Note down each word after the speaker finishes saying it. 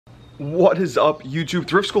What is up, YouTube?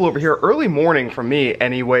 Thrift School over here. Early morning for me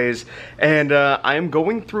anyways, and I am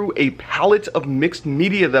going through a palette of mixed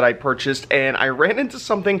media that I purchased, and I ran into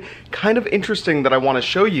something kind of interesting that I want to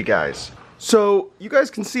show you guys. So you guys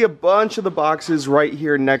can see a bunch of the boxes right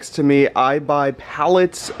here next to me. I buy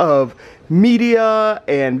pallets of media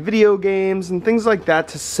and video games and things like that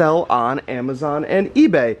to sell on Amazon and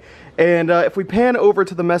eBay. And if we pan over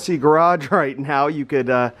to the messy garage right now, you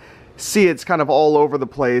could see it's kind of all over the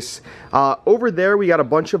place. Over there we got a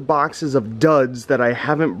bunch of boxes of duds that I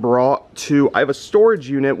haven't brought to. I have a storage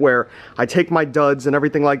unit where I take my duds and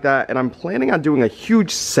everything like that, and I'm planning on doing a huge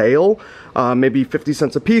sale, maybe 50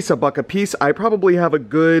 cents a piece, $1 a piece. I probably have a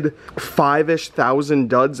good 5-ish thousand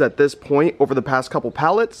duds at this point over the past couple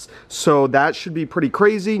pallets, so that should be pretty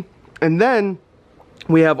crazy. And then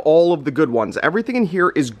we have all of the good ones. Everything in here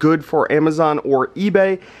is good for Amazon or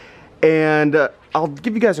eBay, and I'll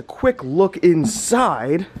give you guys a quick look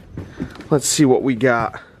inside. Let's see what we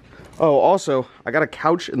got. Oh, also, I got a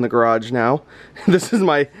couch in the garage now. This is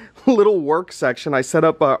my little work section. I set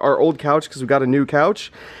up our old couch because we got a new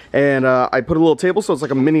couch, and I put a little table, so it's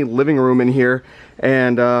like a mini living room in here.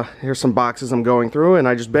 And here's some boxes I'm going through, and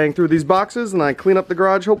I just bang through these boxes and I clean up the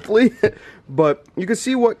garage, hopefully. But you can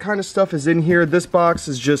see what kind of stuff is in here. This box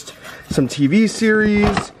is just some TV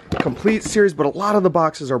series, complete series, but a lot of the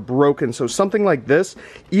boxes are broken. So something like this,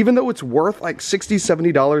 even though it's worth like $60,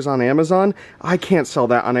 $70 on Amazon, I can't sell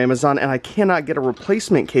that on Amazon, and I cannot get a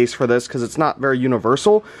replacement case for this because it's not very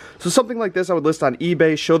universal. So something like this I would list on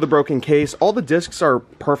eBay, show the broken case. All the discs are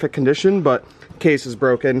perfect condition, but case is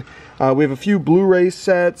broken. We have a few Blu-ray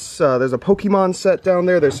sets. There's a Pokemon set down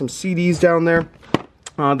there. There's some CDs down there.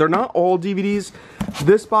 They're not all DVDs.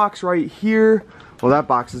 This box right here, well, that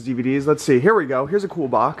box is DVDs. Let's see. Here we go. Here's a cool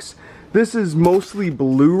box. This is mostly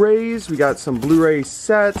Blu-rays. We got some Blu-ray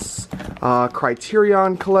sets,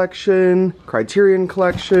 Criterion collection.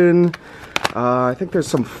 I think there's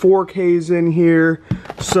some 4Ks in here.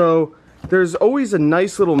 So there's always a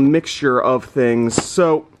nice little mixture of things.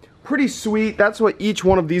 So pretty sweet. That's what each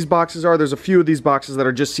one of these boxes are. There's a few of these boxes that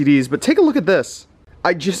are just CDs, but take a look at this.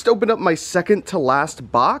 I just opened up my second to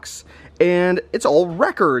last box, and it's all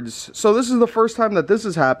records. So this is the first time that this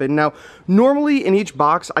has happened. Now, normally in each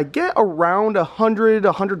box, I get around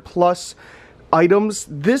 100 plus items.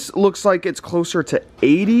 This looks like it's closer to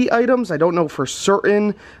 80 items. I don't know for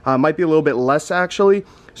certain. Might be a little bit less, actually.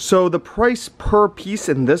 So the price per piece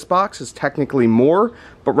in this box is technically more,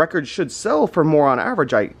 but records should sell for more on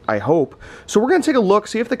average, I hope. So we're going to take a look,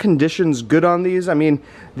 see if the condition's good on these. I mean,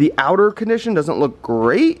 the outer condition doesn't look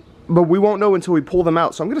great, but we won't know until we pull them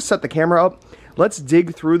out. So I'm going to set the camera up. Let's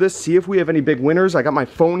dig through this, see if we have any big winners. I got my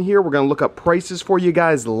phone here. We're going to look up prices for you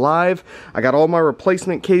guys live. I got all my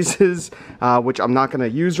replacement cases, which I'm not going to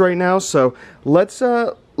use right now. So let's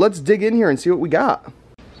dig in here and see what we got.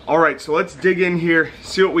 Alright, so let's dig in here,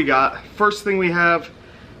 see what we got. First thing we have,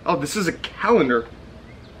 oh, this is a calendar.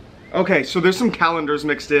 Okay, so there's some calendars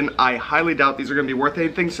mixed in. I highly doubt these are going to be worth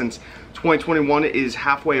anything since 2021 is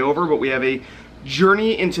halfway over, but we have a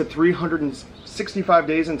journey into 365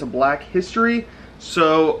 days into Black history.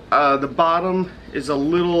 So the bottom is a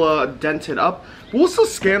little dented up. We'll still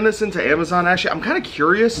scan this into Amazon. Actually, I'm kind of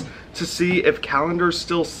curious to see if calendars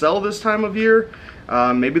still sell this time of year.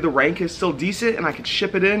 Maybe the rank is still decent and I could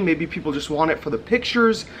ship it in. Maybe people just want it for the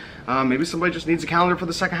pictures. Maybe somebody just needs a calendar for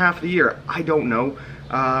the second half of the year. I don't know.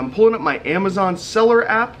 I'm pulling up my Amazon seller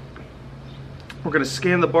app. We're going to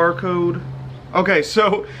scan the barcode. Okay,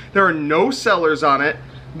 so there are no sellers on it.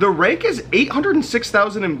 The rank is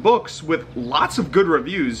 806,000 in books with lots of good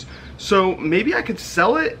reviews. So maybe I could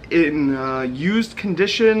sell it in used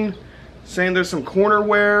condition, saying there's some corner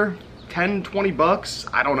wear, 10, 20 bucks.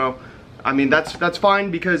 I don't know. I mean, that's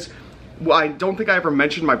fine because I don't think I ever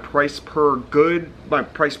mentioned my price per good, my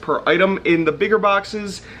price per item. In the bigger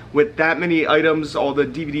boxes with that many items, all the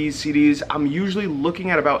DVDs, CDs, I'm usually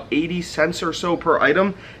looking at about 80 cents or so per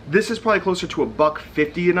item. This is probably closer to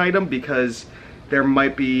 $1.50 an item because there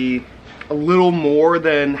might be a little more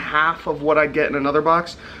than half of what I get in another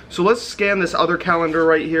box. So let's scan this other calendar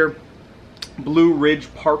right here. Blue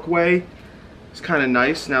Ridge Parkway. It's kind of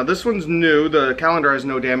nice. Now this one's new. The calendar has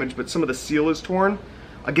no damage, but some of the seal is torn.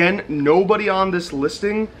 Again, nobody on this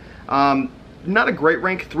listing. Not a great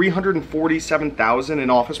rank, 347,000 in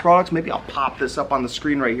office products. Maybe I'll pop this up on the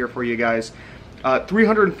screen right here for you guys.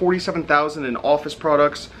 347,000 in office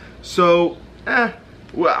products. So,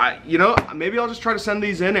 well, you know, maybe I'll just try to send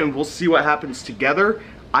these in and we'll see what happens together.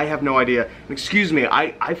 I have no idea. And excuse me,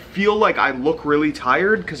 I feel like I look really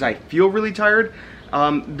tired because I feel really tired.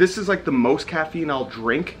 This is like the most caffeine I'll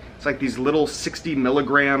drink. It's like these little 60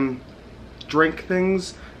 milligram drink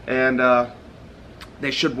things. and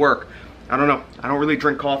they should work. I don't know. I don't really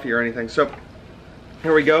drink coffee or anything. So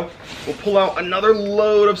here we go. We'll pull out another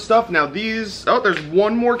load of stuff. Now these, oh, there's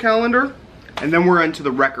one more calendar, and then we're into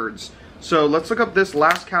the records. So let's look up this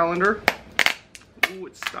last calendar. Ooh,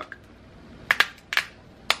 it's stuck.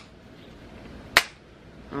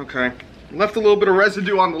 Okay. Left a little bit of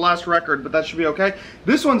residue on the last record, but that should be okay.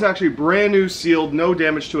 This one's actually brand new, sealed, no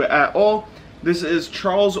damage to it at all. This is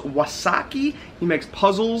Charles Wasaki. He makes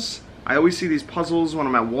puzzles. I always see these puzzles when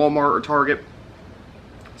I'm at Walmart or Target.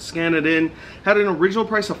 Scan it in. Had an original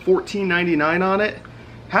price of $14.99 on it.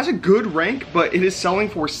 Has a good rank, but it is selling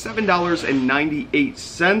for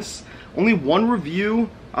 $7.98. Only one review,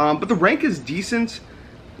 but the rank is decent.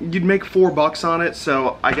 You'd make $4 on it,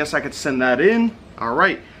 so I guess I could send that in. All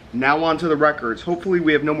right. Now on to the records. Hopefully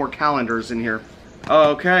we have no more calendars in here.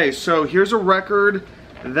 Okay, so here's a record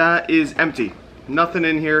that is empty. Nothing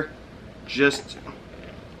in here. Just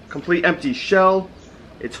complete empty shell.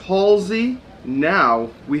 It's Halsey. Now,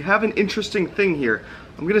 we have an interesting thing here.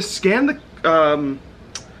 I'm going to scan the...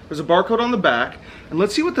 there's a barcode on the back. And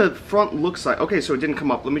let's see what the front looks like. Okay, so it didn't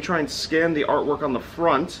come up. Let me try and scan the artwork on the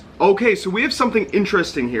front. Okay, so we have something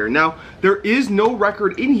interesting here. Now, there is no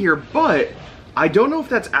record in here, but I don't know if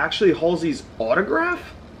that's actually Halsey's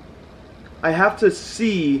autograph. I have to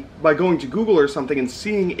see by going to Google or something and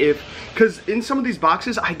seeing if, because in some of these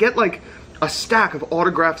boxes I get like a stack of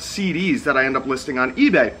autographed CDs that I end up listing on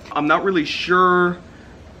eBay. I'm not really sure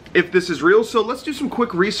if this is real, so let's do some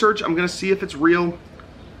quick research. I'm gonna see if it's real.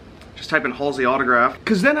 Just type in Halsey autograph,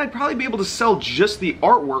 because then I'd probably be able to sell just the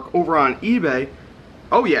artwork over on eBay.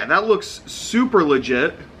 Oh yeah, that looks super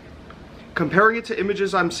legit. Comparing it to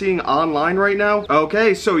images I'm seeing online right now.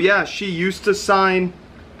 Okay, so yeah, she used to sign.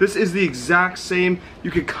 This is the exact same. You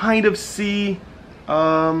could kind of see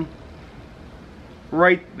right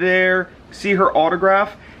there, see her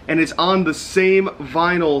autograph, and it's on the same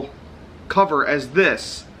vinyl cover as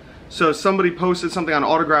this. So somebody posted something on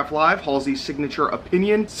Autograph Live, Halsey's signature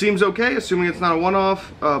opinion. Seems okay, assuming it's not a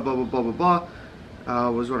one-off, blah, blah, blah, blah, blah.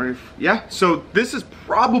 Was wondering if, yeah, so this is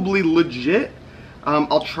probably legit.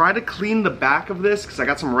 I'll try to clean the back of this because I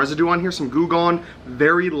got some residue on here, some Goo Gone,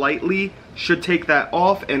 very lightly. Should take that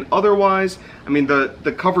off, and otherwise, I mean,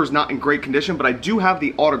 the cover's not in great condition, but I do have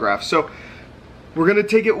the autograph. So we're gonna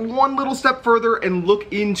take it one little step further and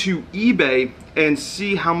look into eBay and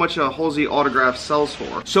see how much a Halsey autograph sells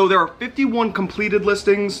for. So there are 51 completed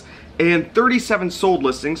listings and 37 sold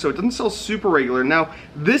listings, so it doesn't sell super regular. Now,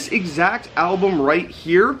 this exact album right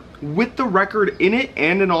here, with the record in it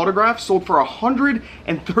and an autograph, sold for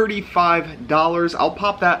 $135. I'll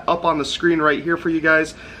pop that up on the screen right here for you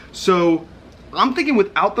guys. So I'm thinking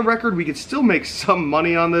without the record, we could still make some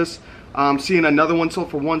money on this. Seeing another one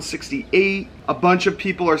sold for $168. A bunch of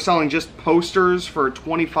people are selling just posters for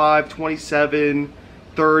 $25, $27,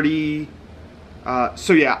 $30.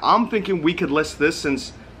 So yeah, I'm thinking we could list this,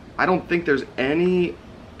 since I don't think there's any,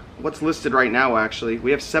 what's listed right now actually.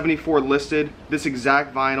 We have 74 listed, this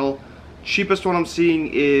exact vinyl. Cheapest one I'm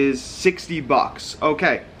seeing is 60 bucks.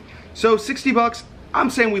 Okay, so 60 bucks, I'm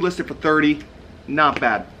saying we list it for 30. Not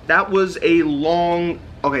bad. That was a long,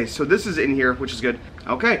 okay, so this is in here, which is good.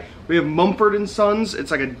 Okay, we have Mumford & Sons.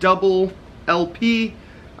 It's like a double LP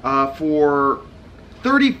for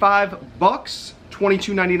 35 bucks,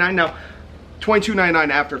 $22.99. Now, $22.99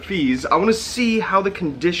 after fees. I want to see how the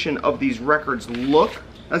condition of these records look.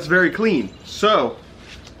 That's very clean. So,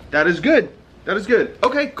 that is good. That is good.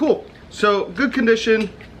 Okay, cool. So, good condition.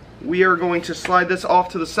 We are going to slide this off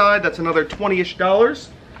to the side. That's another $20-ish.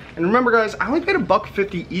 And remember guys, I only paid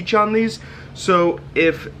 $1.50 each on these. So,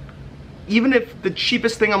 even if the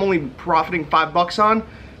cheapest thing I'm only profiting $5 on,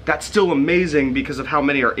 that's still amazing because of how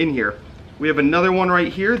many are in here. We have another one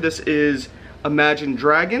right here. This is Imagine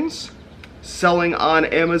Dragons, selling on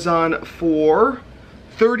Amazon for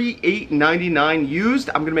 $38.99 used.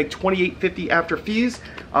 I'm gonna make $28.50 after fees.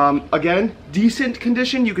 Again, decent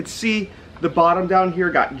condition. You could see the bottom down here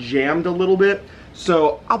got jammed a little bit.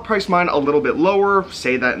 So I'll price mine a little bit lower,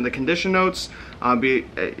 say that in the condition notes. You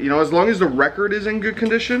know, as long as the record is in good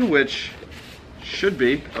condition, which should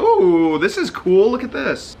be. Oh, this is cool, look at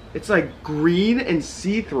this. It's like green and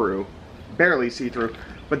see-through, barely see-through,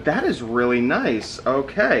 but that is really nice.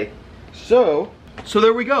 Okay, so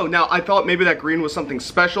there we go. Now, I thought maybe that green was something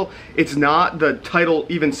special. It's not. The title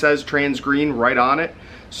even says trans green right on it.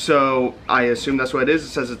 So I assume that's what it is. It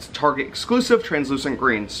says it's Target exclusive translucent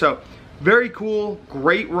green. So very cool,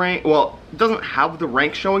 great rank. Well, it doesn't have the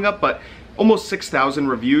rank showing up, but almost 6,000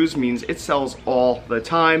 reviews means it sells all the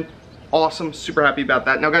time. awesome, super happy about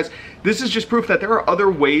that. Now guys, this is just proof that there are other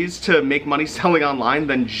ways to make money selling online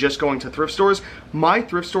than just going to thrift stores. My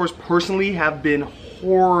thrift stores personally have been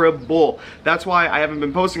horrible. That's why I haven't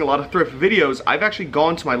been posting a lot of thrift videos. I've actually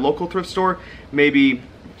gone to my local thrift store maybe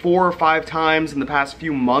 4 or 5 times in the past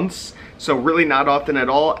few months, so really not often at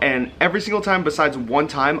all, and every single time besides one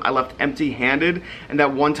time I left empty-handed, and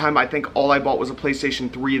that one time I think all I bought was a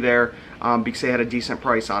PlayStation 3 there because they had a decent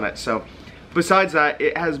price on it. So besides that,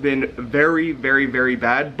 it has been very, very, very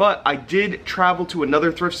bad. But I did travel to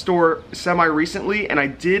another thrift store semi-recently, and I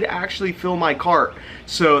did actually fill my cart.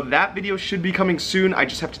 So that video should be coming soon. I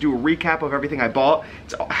just have to do a recap of everything I bought.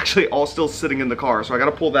 It's actually all still sitting in the car, so I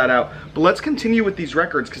gotta pull that out. But let's continue with these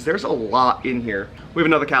records, because there's a lot in here. We have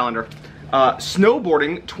another calendar.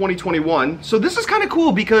 Snowboarding 2021. So this is kind of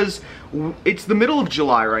cool because it's the middle of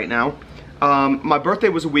July right now. My birthday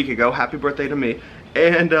was a week ago. Happy birthday to me.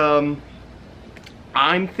 And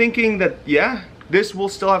I'm thinking that, yeah, this will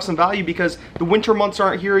still have some value because the winter months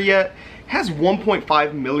aren't here yet. It has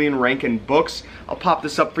 1.5 million ranking books. I'll pop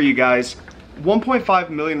this up for you guys. 1.5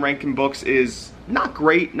 million ranking books is not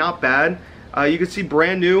great, not bad. You can see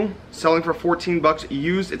brand new, selling for 14 bucks.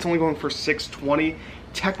 Used, it's only going for 6.20.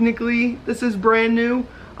 Technically, this is brand new,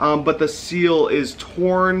 but the seal is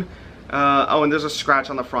torn. Oh, and there's a scratch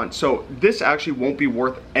on the front. So this actually won't be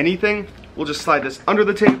worth anything. We'll just slide this under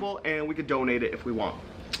the table and we could donate it if we want.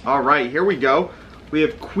 All right, here we go. We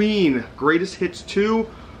have Queen, Greatest Hits 2.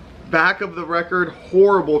 Back of the record,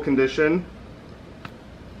 horrible condition.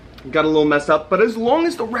 Got a little messed up, but as long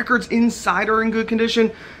as the records inside are in good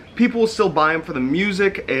condition, people will still buy them for the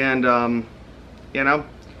music, and you know,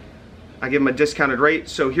 I give them a discounted rate.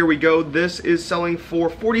 So here we go. This is selling for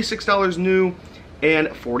 $46 new and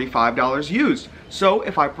 $45 used. So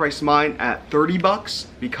if I price mine at 30 bucks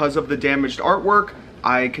because of the damaged artwork,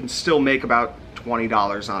 I can still make about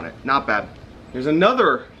 $20 on it. Not bad. Here's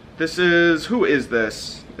another. This is, who is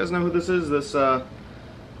this? You guys know who this is? This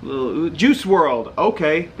little Juice WRLD.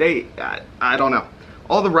 Okay, I don't know.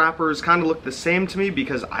 All the rappers kind of look the same to me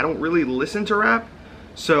because I don't really listen to rap.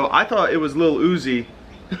 So I thought it was Lil Uzi.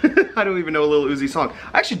 I don't even know a Lil Uzi song.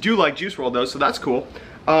 I actually do like Juice WRLD though, so that's cool.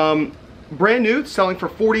 Brand new, selling for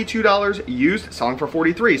 $42. Used, selling for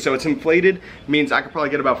 $43. So it's inflated, means I could probably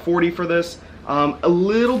get about $40 for this. A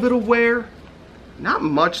little bit of wear, not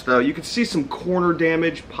much though. You can see some corner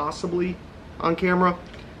damage possibly on camera.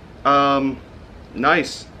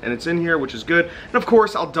 Nice, and it's in here, which is good. And of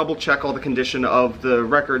course, I'll double check all the condition of the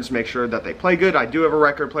records, make sure that they play good. I do have a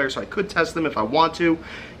record player, so I could test them if I want to.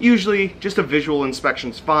 Usually, just a visual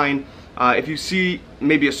inspection's fine. If you see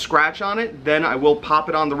maybe a scratch on it, then I will pop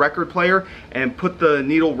it on the record player and put the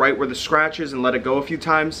needle right where the scratch is and let it go a few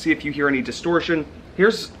times, see if you hear any distortion.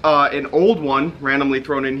 Here's an old one randomly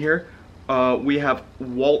thrown in here. We have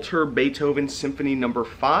Walter Beethoven Symphony No.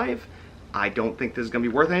 5. I don't think this is going to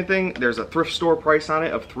be worth anything. There's a thrift store price on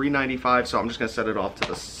it of $3.95, so I'm just going to set it off to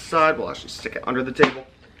the side. We'll actually stick it under the table.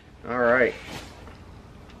 All right.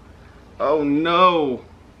 Oh no.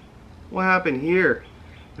 What happened here?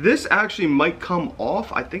 This actually might come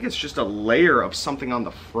off. I think it's just a layer of something on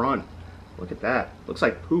the front. Look at that. Looks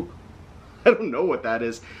like poop. I don't know what that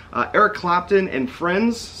is. Eric Clapton and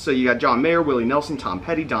Friends. So you got John Mayer, Willie Nelson, Tom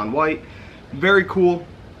Petty, Don White. Very cool.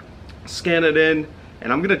 Scan it in.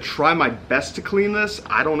 And I'm going to try my best to clean this.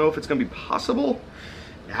 I don't know if it's going to be possible.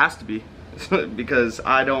 It has to be. Because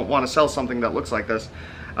I don't want to sell something that looks like this.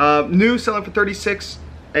 New, selling for $36.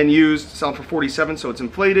 And used, selling for $47. So it's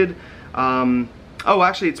inflated. Oh,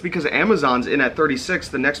 actually, it's because Amazon's in at $36.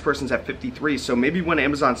 The next person's at $53. So maybe when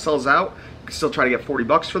Amazon sells out, you can still try to get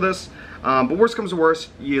 $40 for this. But worst comes to worst,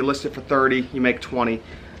 you list it for $30. You make $20.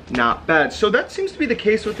 Not bad. So that seems to be the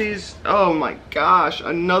case with these. Oh my gosh,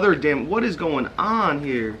 another damn, what is going on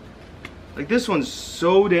here? Like, this one's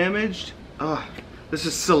so damaged. This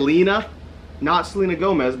is Selena, not Selena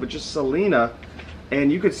Gomez, but just Selena.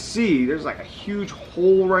 And you could see there's like a huge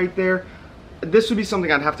hole right there. This would be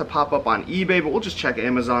something I'd have to pop up on eBay, but we'll just check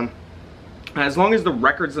Amazon. As long as the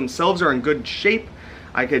records themselves are in good shape,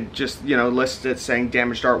 I could just, you know, list it saying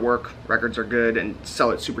damaged artwork, records are good, and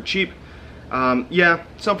sell it super cheap. Yeah,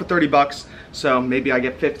 sell for $30, so maybe I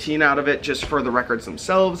get 15 out of it just for the records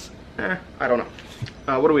themselves. I don't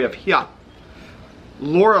know. What do we have here?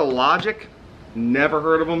 Laura Logic, never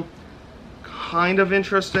heard of them. Kind of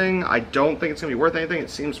interesting. I don't think it's gonna be worth anything. It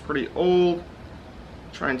seems pretty old.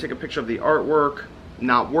 Try and take a picture of the artwork.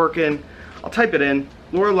 Not working. I'll type it in.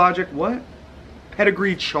 Laura Logic, what?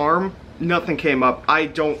 Pedigree Charm. Nothing came up. I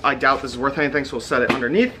doubt this is worth anything, so we'll set it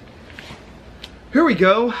underneath. Here we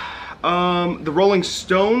go. The Rolling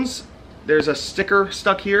Stones, there's a sticker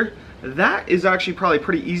stuck here. That is actually probably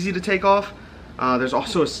pretty easy to take off. There's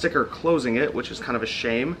also a sticker closing it, which is kind of a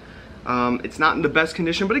shame. It's not in the best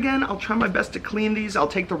condition, but again, I'll try my best to clean these. I'll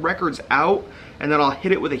take the records out, and then I'll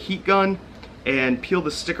hit it with a heat gun and peel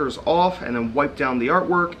the stickers off, and then wipe down the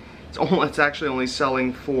artwork. It's actually only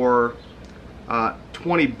selling for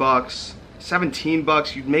 20 bucks, 17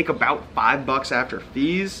 bucks. You'd make about 5 bucks after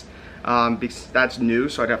fees, because that's new,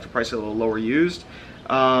 so I'd have to price it a little lower used.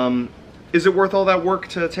 Is it worth all that work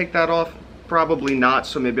to take that off? Probably not,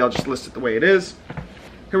 so maybe I'll just list it the way it is.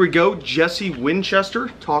 Here we go, Jesse Winchester,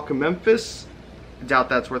 Talk of Memphis. I doubt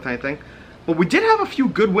that's worth anything. But we did have a few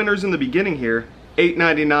good winners in the beginning here.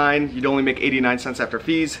 $8.99, you'd only make 89 cents after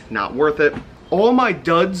fees, not worth it. All my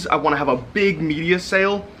duds, I want to have a big media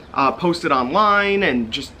sale posted online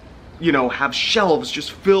and just, you know, have shelves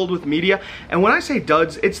just filled with media. And when I say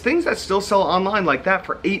duds, it's things that still sell online like that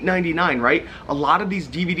for $8.99, right? A lot of these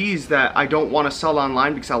DVDs that I don't want to sell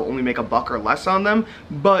online because I'll only make a buck or less on them,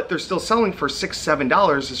 but they're still selling for $6,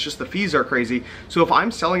 $7. It's just the fees are crazy. So if I'm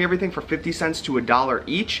selling everything for 50 cents to $1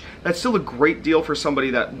 each, that's still a great deal for somebody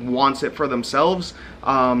that wants it for themselves.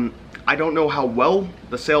 I don't know how well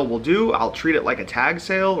the sale will do. I'll treat it like a tag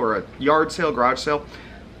sale or a yard sale, garage sale.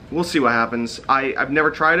 We'll see what happens. I've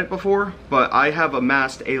never tried it before, but I have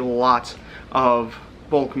amassed a lot of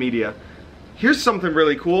bulk media. Here's something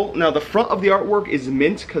really cool. Now the front of the artwork is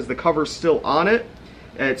mint because the cover's still on it.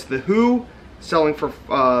 It's The Who, selling for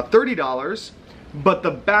 $30, but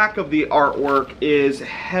the back of the artwork is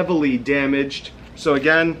heavily damaged. So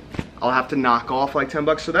again, I'll have to knock off like 10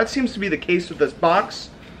 bucks. So that seems to be the case with this box,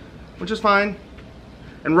 which is fine.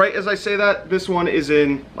 And right as I say that, this one is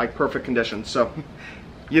in like perfect condition. So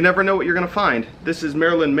you never know what you're gonna find. This is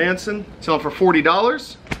Marilyn Manson, selling for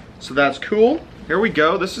 $40, so that's cool. Here we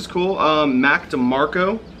go, this is cool. Mac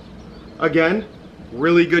DeMarco, again,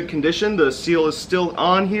 really good condition. The seal is still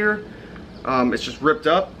on here. It's just ripped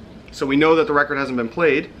up, so we know that the record hasn't been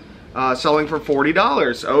played. Selling for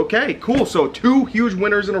 $40. Okay, cool, so 2 huge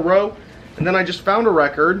winners in a row. And then I just found a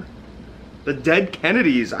record, the Dead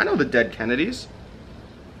Kennedys. I know the Dead Kennedys.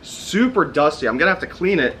 Super dusty, I'm gonna have to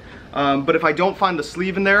clean it. But if I don't find the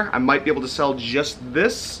sleeve in there, I might be able to sell just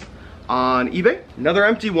this on eBay. Another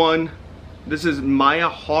empty one. This is Maya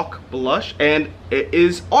Hawke Blush, and it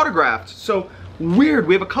is autographed. So weird,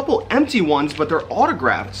 we have a couple empty ones, but they're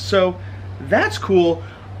autographed. So that's cool.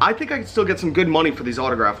 I think I can still get some good money for these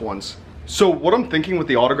autographed ones. So what I'm thinking with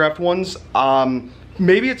the autographed ones,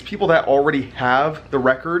 maybe it's people that already have the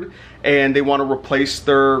record and they want to replace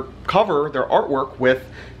their cover, their artwork, with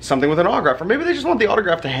something with an autograph. Or maybe they just want the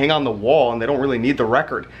autograph to hang on the wall and they don't really need the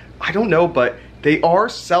record. I don't know, but they are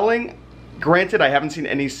selling. Granted, I haven't seen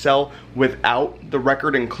any sell without the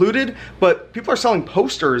record included, but people are selling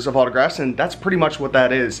posters of autographs, and that's pretty much what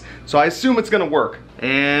that is. So I assume it's gonna work.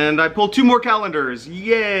 And I pulled 2 more calendars.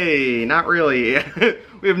 Yay! Not really.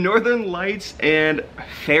 We have Northern Lights and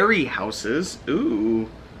Fairy Houses. Ooh.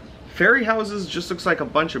 Fairy Houses just looks like a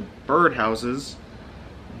bunch of bird houses.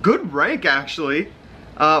 Good rank, actually.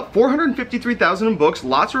 453,000 in books,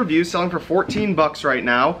 lots of reviews, selling for 14 bucks right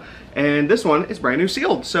now. And this one is brand new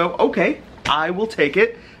sealed, so okay, I will take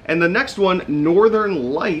it. And the next one,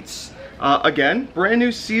 Northern Lights, again, brand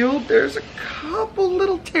new sealed. There's a couple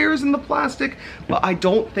little tears in the plastic, but I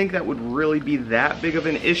don't think that would really be that big of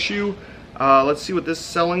an issue. Let's see what this is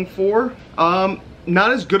selling for.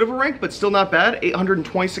 Not as good of a rank, but still not bad.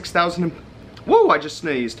 826,000 in, whoa, I just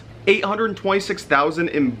sneezed. 826,000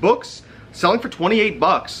 in books, selling for 28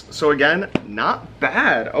 bucks. So again, not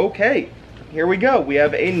bad. Okay, here we go. We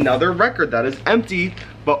have another record that is empty,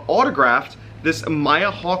 but autographed. This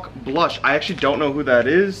Maya Hawke Blush. I actually don't know who that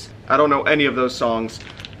is. I don't know any of those songs.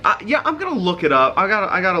 Yeah, I'm gonna look it up. I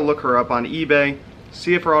gotta look her up on eBay,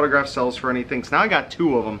 see if her autograph sells for anything. So now I got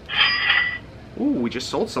 2 of them. Ooh, we just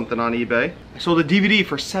sold something on eBay. I sold a DVD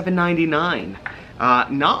for $7.99.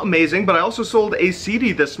 Not amazing, but I also sold a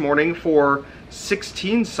CD this morning for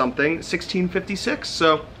 16 something, $16.56.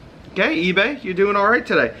 So, okay, eBay, you're doing all right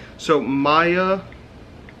today. So Maya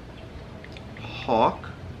Hawke,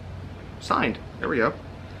 signed. There we go.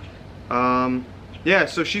 Yeah,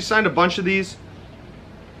 so she signed a bunch of these.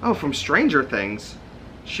 Oh, from Stranger Things.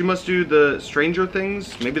 She must do the Stranger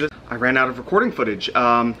Things. Maybe this. I ran out of recording footage.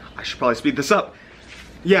 I should probably speed this up.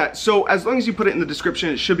 Yeah, so as long as you put it in the description,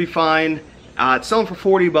 it should be fine. It's selling for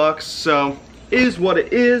 40 bucks, so is what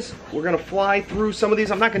it is. We're gonna fly through some of these.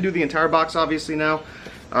 I'm not gonna do the entire box, obviously, now.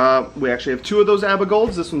 We actually have 2 of those ABBA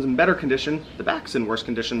Golds. This one's in better condition. The back's in worse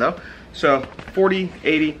condition, though. So, 40,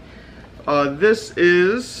 80. This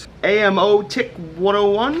is AMO Tick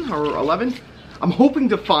 101 or 11. I'm hoping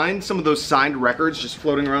to find some of those signed records just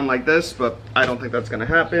floating around like this, but I don't think that's gonna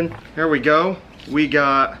happen. Here we go. We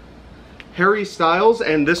got Harry Styles,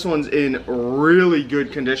 and this one's in really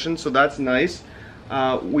good condition, so that's nice.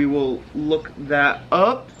 We will look that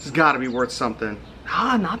up. It's gotta be worth something.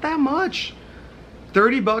 Not that much.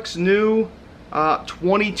 30 bucks new,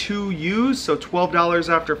 22 used, so $12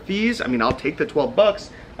 after fees. I mean, I'll take the 12 bucks.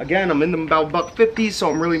 Again, I'm in them about $1.50, so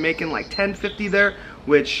I'm really making like $10.50 there,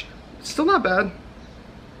 which still not bad.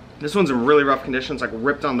 This one's in really rough condition. It's like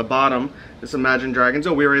ripped on the bottom. This Imagine Dragons.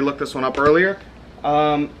 Oh, we already looked this one up earlier.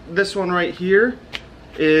 This one right here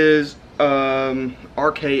is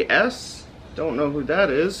RKS. Don't know who that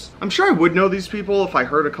is. I'm sure I would know these people if I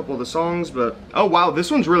heard a couple of the songs, but oh wow,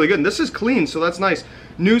 this one's really good. And this is clean, so that's nice.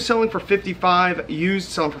 New selling for 55, used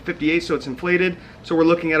selling for 58, so it's inflated. So we're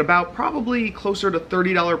looking at about probably closer to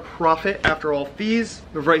 $30 profit after all fees.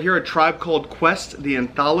 We have right here a Tribe Called Quest, the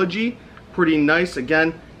anthology. Pretty nice.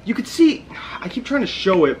 Again, you could see, I keep trying to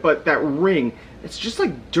show it, but that ring, it's just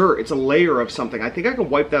like dirt. It's a layer of something. I think I could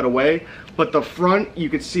wipe that away, but the front, you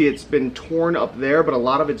could see it's been torn up there, but a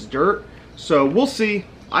lot of it's dirt. So we'll see.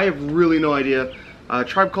 I have really no idea.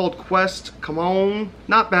 Tribe Called Quest, come on,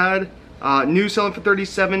 not bad. New selling for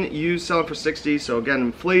 37, used selling for 60. So again,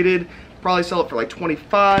 inflated. Probably sell it for like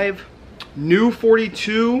 25. New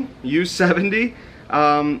 42, used 70.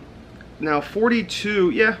 Now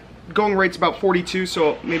 42, yeah, going rate's about 42.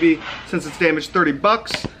 So maybe since it's damaged, 30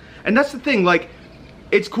 bucks. And that's the thing, like,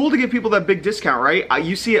 it's cool to give people that big discount, right?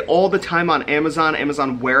 You see it all the time on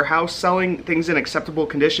Amazon Warehouse, selling things in acceptable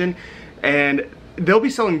condition. And they'll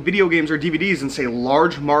be selling video games or DVDs and say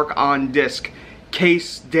large mark on disc,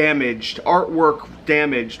 case damaged, artwork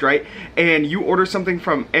damaged, right? And you order something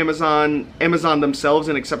from Amazon themselves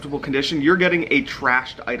in acceptable condition, you're getting a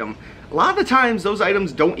trashed item. A lot of the times those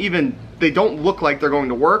items don't look like they're going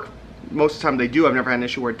to work. Most of the time they do. I've never had an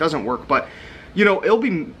issue where it doesn't work, but you know, it'll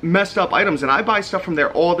be messed up items, and I buy stuff from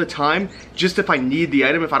there all the time just if I need the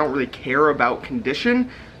item. If I don't really care about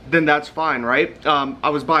condition, then that's fine, right? I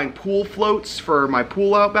was buying pool floats for my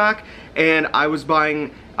pool out back, and I was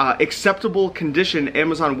buying acceptable condition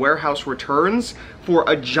Amazon Warehouse returns for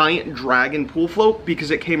a giant dragon pool float because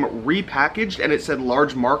it came repackaged and it said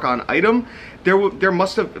large mark on item. There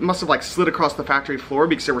must have like slid across the factory floor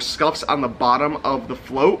because there were scuffs on the bottom of the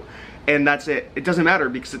float, and that's it. It doesn't matter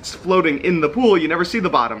because it's floating in the pool. You never see the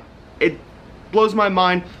bottom. It blows my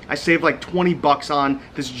mind. I saved like 20 bucks on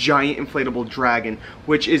this giant inflatable dragon,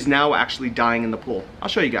 which is now actually dying in the pool. I'll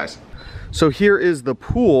show you guys. So here is the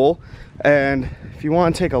pool, and if you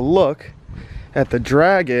want to take a look at the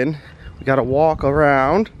dragon, we got to walk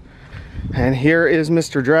around, and here is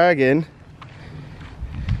Mr. Dragon.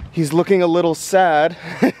 He's looking a little sad.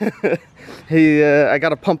 I got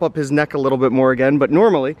to pump up his neck a little bit more again, but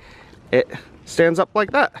normally it stands up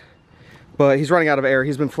like that. But he's running out of air.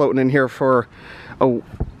 He's been floating in here for a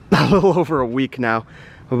little over a week now.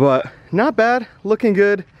 But not bad, looking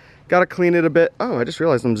good. Gotta clean it a bit. Oh, I just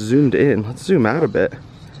realized I'm zoomed in. Let's zoom out a bit.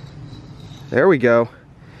 There we go.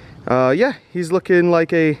 Yeah, he's looking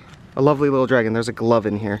like a lovely little dragon. There's a glove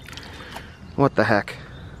in here. What the heck?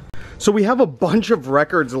 So we have a bunch of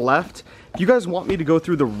records left. If you guys want me to go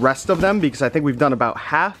through the rest of them, because I think we've done about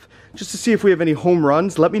half, just to see if we have any home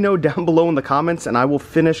runs, let me know down below in the comments and I will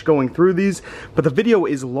finish going through these. But the video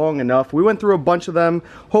is long enough. We went through a bunch of them.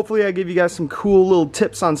 Hopefully I gave you guys some cool little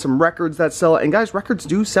tips on some records that sell. And guys, records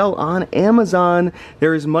do sell on Amazon.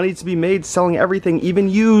 There is money to be made selling everything, even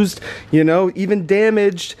used, you know, even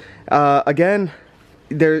damaged. Again,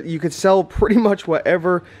 you could sell pretty much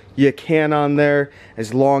whatever you can on there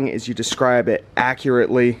as long as you describe it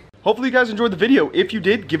accurately. Hopefully you guys enjoyed the video. If you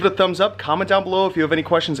did, give it a thumbs up. Comment down below if you have any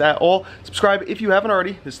questions at all. Subscribe if you haven't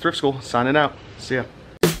already. This is Thrift School signing out. See ya.